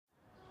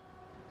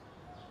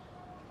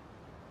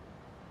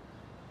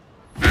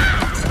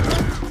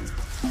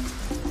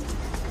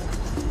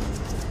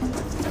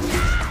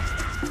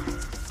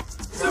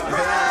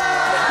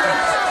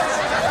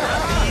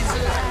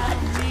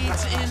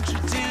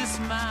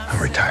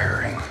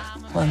retiring.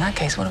 Well, in that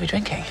case, what are we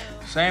drinking?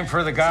 Same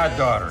for the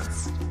goddaughter.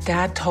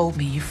 Dad told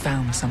me you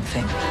found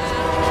something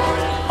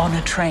on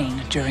a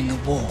train during the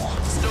war.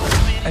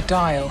 A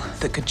dial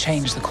that could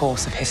change the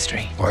course of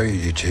history. Why are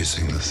you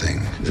chasing the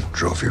thing that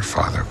drove your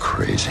father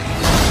crazy?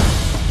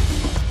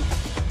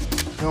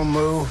 Don't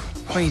move.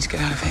 We need to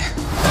get out of here.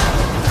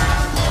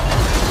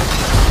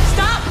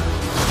 Stop!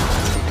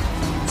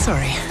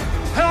 Sorry.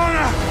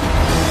 Helena!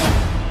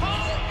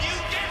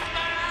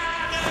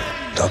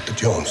 Dr.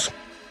 Jones,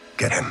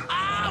 get him.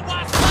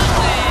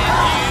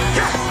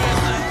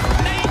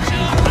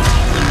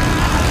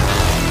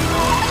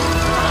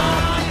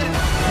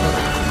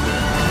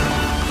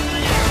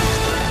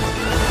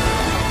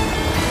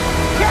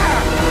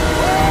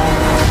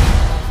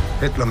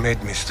 Hitler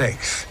made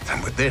mistakes,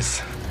 and with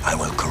this, I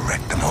will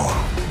correct them all.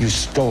 You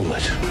stole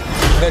it.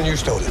 Then you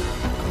stole it.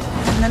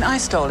 And then I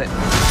stole it.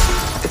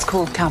 It's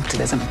called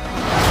capitalism.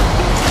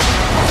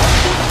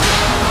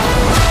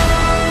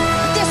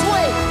 This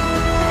way!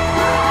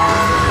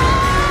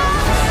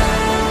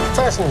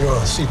 Fasten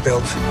your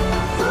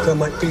seatbelt. There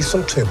might be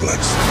some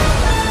turbulence.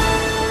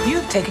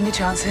 You've taken your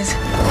chances,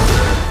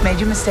 made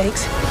your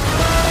mistakes,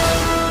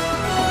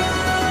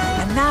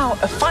 and now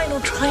a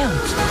final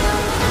triumph.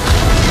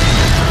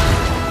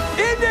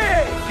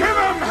 Give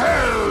him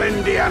hell,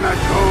 Indiana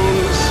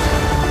Jones!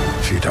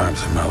 A few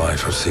times in my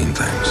life, I've seen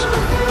things.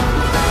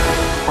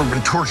 I've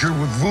been tortured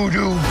with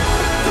voodoo.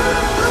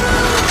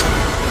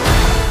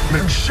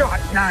 Been shot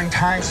 9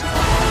 times,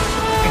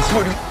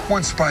 including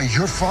once by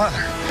your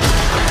father.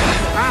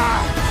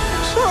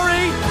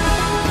 Sorry!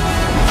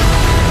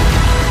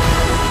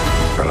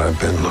 But I've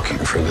been looking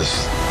for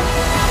this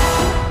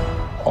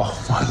all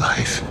my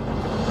life.